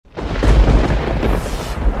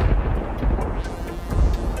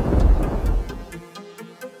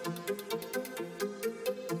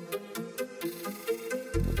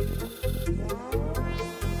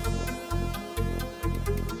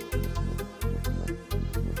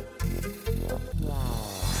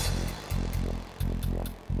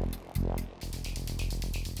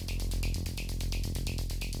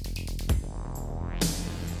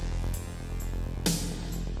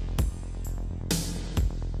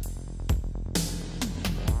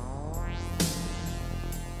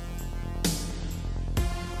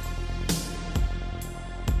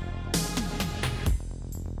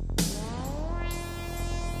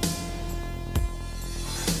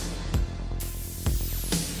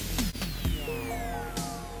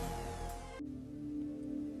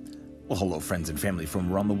Well, hello friends and family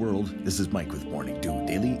from around the world. This is Mike with Morning Dew,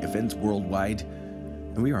 daily events worldwide,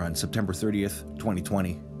 and we are on September 30th,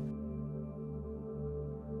 2020.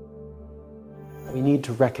 We need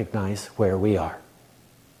to recognize where we are.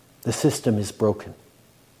 The system is broken.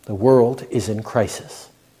 The world is in crisis.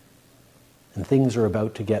 And things are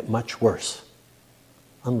about to get much worse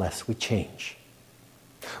unless we change.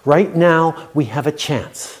 Right now, we have a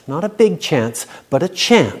chance, not a big chance, but a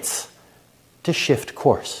chance to shift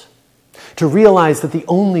course. To realize that the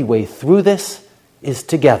only way through this is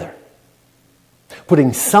together.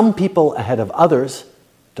 Putting some people ahead of others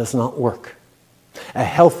does not work. A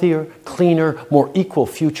healthier, cleaner, more equal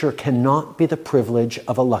future cannot be the privilege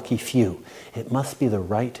of a lucky few. It must be the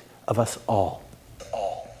right of us all.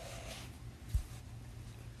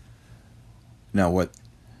 Now, what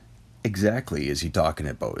exactly is he talking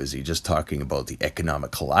about? Is he just talking about the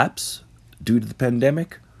economic collapse due to the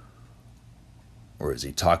pandemic? Or is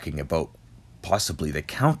he talking about possibly the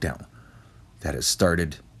countdown that has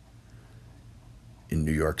started in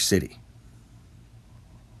New York City?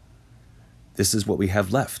 This is what we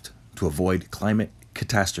have left to avoid climate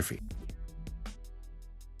catastrophe.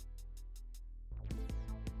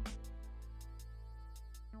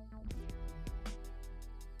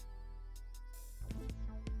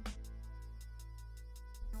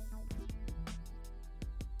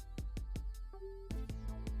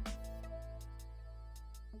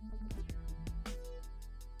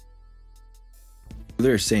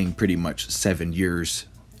 They're saying pretty much 7 years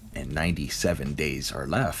and 97 days are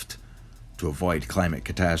left to avoid climate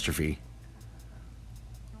catastrophe.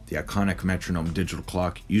 The iconic metronome digital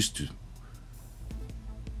clock used to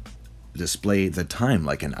display the time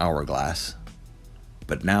like an hourglass,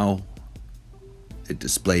 but now it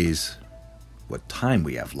displays what time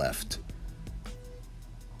we have left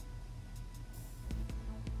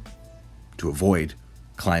to avoid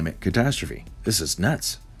climate catastrophe. This is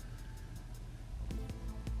nuts.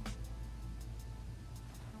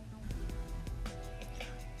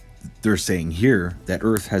 They're saying here that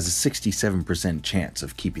Earth has a 67% chance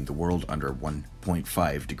of keeping the world under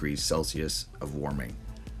 1.5 degrees Celsius of warming.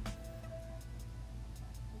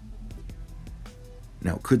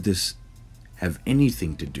 Now, could this have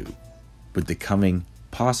anything to do with the coming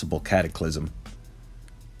possible cataclysm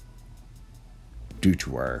due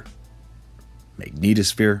to our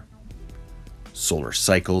magnetosphere, solar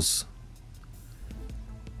cycles?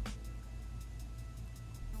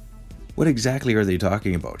 What exactly are they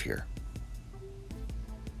talking about here?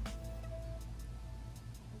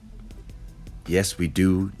 Yes, we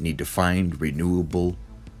do need to find renewable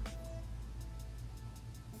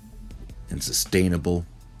and sustainable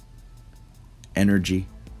energy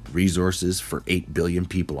resources for 8 billion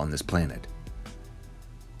people on this planet.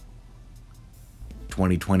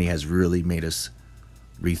 2020 has really made us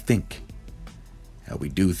rethink how we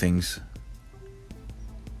do things.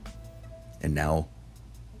 And now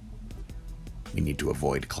we need to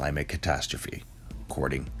avoid climate catastrophe,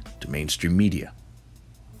 according to mainstream media.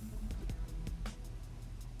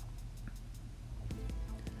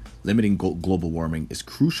 Limiting global warming is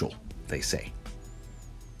crucial, they say.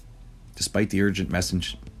 Despite the urgent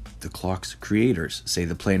message, the clock's creators say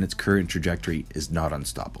the planet's current trajectory is not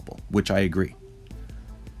unstoppable, which I agree.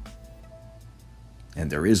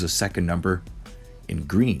 And there is a second number in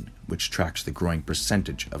green, which tracks the growing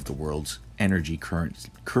percentage of the world's energy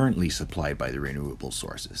currently supplied by the renewable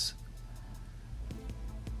sources.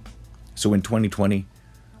 So in 2020,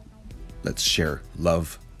 let's share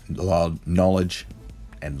love, knowledge,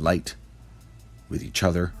 and light with each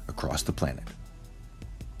other across the planet.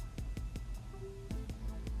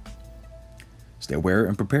 Stay aware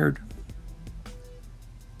and prepared.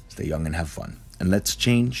 Stay young and have fun. And let's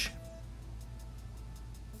change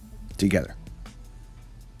together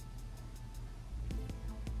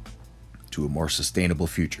to a more sustainable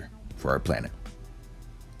future for our planet.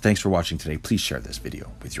 Thanks for watching today. Please share this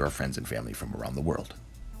video with your friends and family from around the world.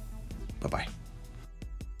 Bye-bye.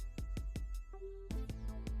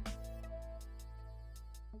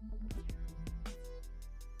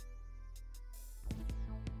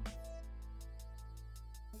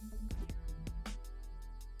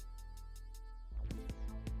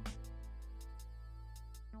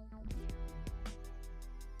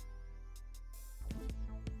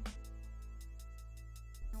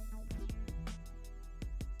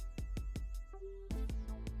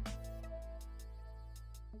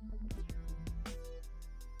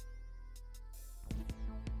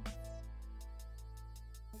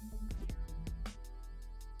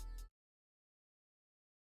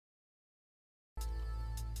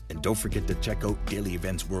 And don't forget to check out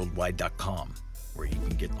dailyeventsworldwide.com, where you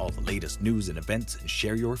can get all the latest news and events and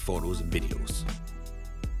share your photos and videos.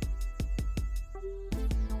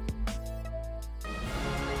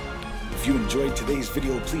 If you enjoyed today's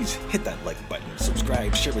video, please hit that like button,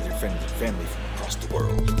 subscribe, share with your friends and family from across the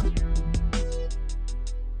world.